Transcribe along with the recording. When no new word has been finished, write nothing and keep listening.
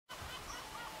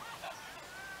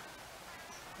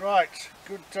Right,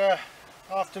 good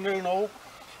afternoon all.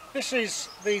 This is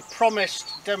the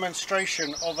promised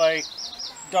demonstration of a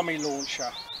dummy launcher.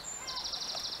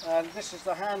 And this is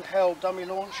the handheld dummy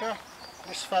launcher,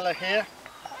 this fella here.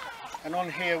 And on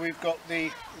here we've got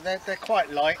they're quite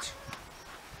light.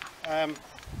 The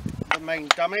main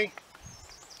dummy,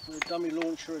 the dummy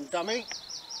launcher and dummy.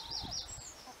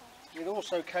 It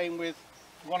also came with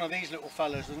one of these little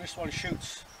fellas, and this one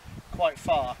shoots quite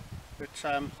far, but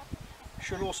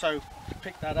should also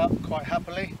pick that up quite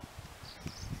happily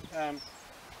if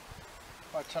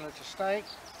I tell it to stay.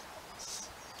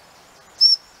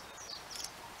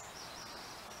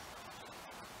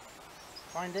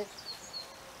 Find it.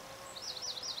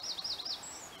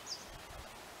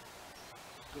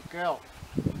 Good girl.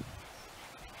 Good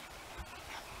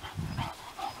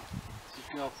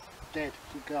girl. Dead.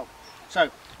 Good girl. So,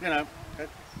 you know,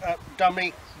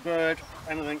 dummy, bird,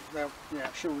 anything,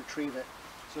 yeah, she'll retrieve it.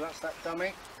 So that's that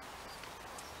dummy.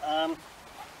 And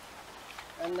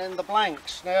then the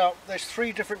blanks. Now, there's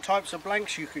 3 different types of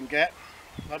blanks you can get.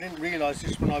 I didn't realise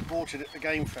this when I bought it at the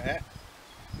game fair,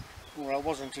 or I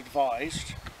wasn't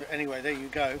advised. But anyway, there you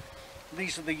go.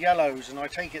 These are the yellows, and I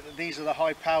take it that these are the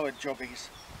high-powered jobbies.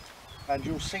 And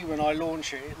you'll see when I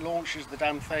launch it, it launches the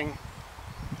damn thing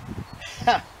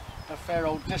a fair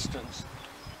old distance.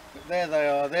 But there they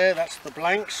are there, that's the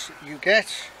blanks you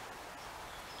get.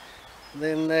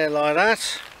 Then they're like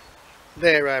that.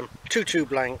 They're 2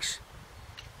 blanks.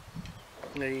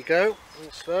 There you go,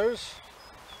 that's those.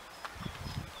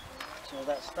 So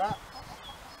that's that.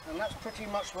 And that's pretty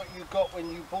much what you got when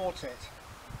you bought it.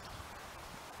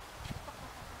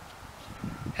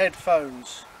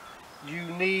 Headphones. You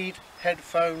need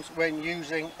headphones when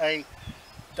using a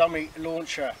dummy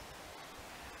launcher.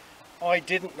 I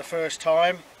didn't the first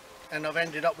time, and I've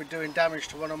ended up with doing damage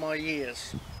to one of my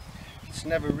ears. It's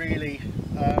never really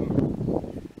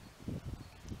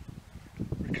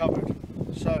recovered.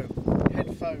 So,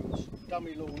 headphones,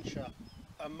 dummy launcher,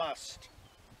 a must.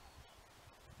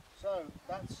 So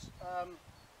that's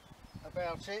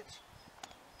about it.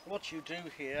 What you do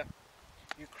here,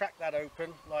 you crack that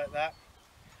open like that,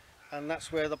 and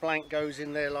that's where the blank goes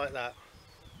in there like that.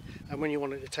 And when you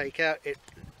want it to take out,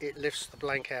 it lifts the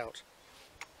blank out.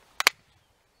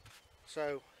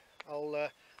 So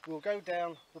we'll go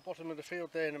down the bottom of the field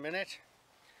there in a minute,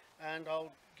 and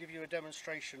I'll give you a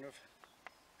demonstration of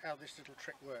how this little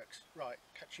trick works. Right,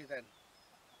 catch you then.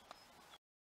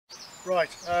 Right,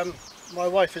 my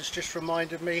wife has just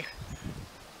reminded me,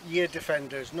 ear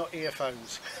defenders, not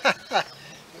earphones. But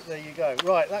there you go.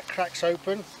 Right, that cracks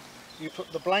open. You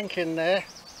put the blank in there,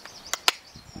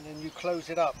 and then you close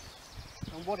it up.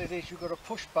 And what it is, you've got a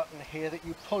push button here that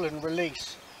you pull and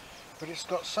release. But it's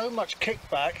got so much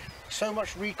kickback, so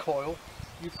much recoil,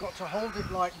 you've got to hold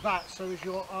it like that so as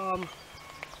your arm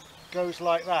goes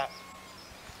like that.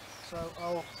 So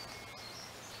I'll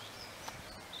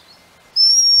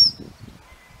stay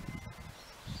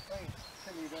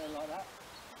steady there like that,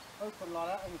 open like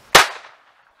that, and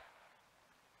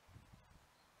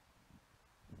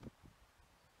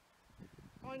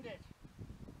find it.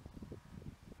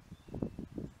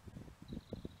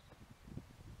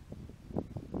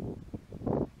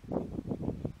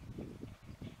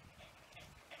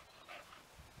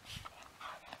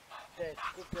 Dead.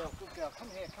 Good girl, good girl. Come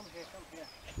here, come here, come here.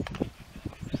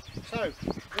 So,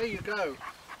 there you go.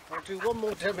 I'll do one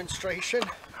more demonstration.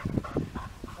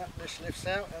 This lifts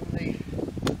out, and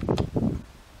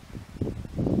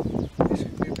this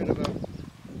could be a bit of a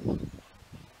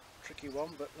tricky one,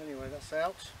 but anyway, that's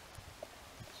out.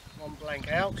 One blank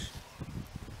out.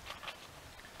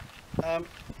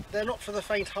 They're not for the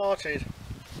faint-hearted.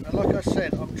 And like I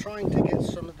said, I'm trying to get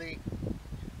some of the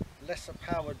lesser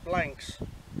powered blanks,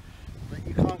 but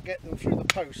you can't get them through the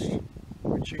post,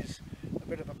 which is a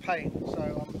bit of a pain.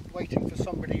 So I'm waiting for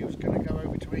somebody who's going to go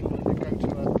over to England and go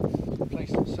to a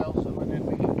place that sells them, and then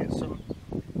we can get some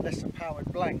lesser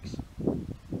powered blanks.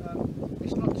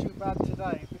 It's not too bad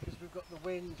today because we've got the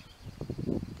wind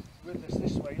with us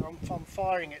this way. I'm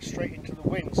firing it straight into the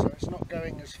wind, so it's not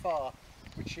going as far,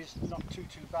 which is not too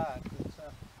bad.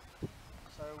 But,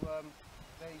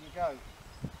 there you go.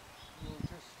 We'll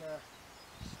just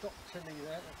stop Tilly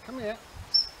there. Come here.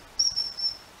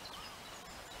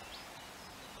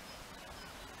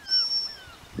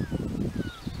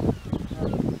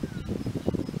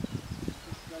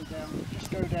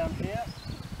 Just go down here.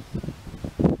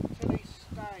 Tilly,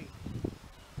 stay.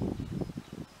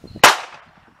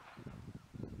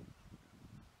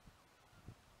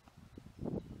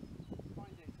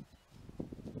 Find it.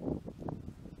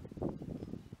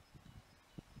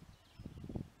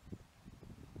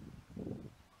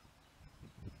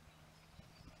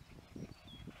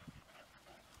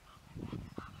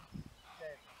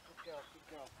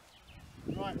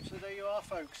 Right, so there you are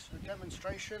folks, a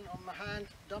demonstration on the hand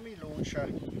dummy launcher.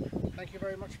 Thank you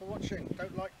very much for watching.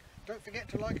 Don't forget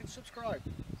to like and subscribe.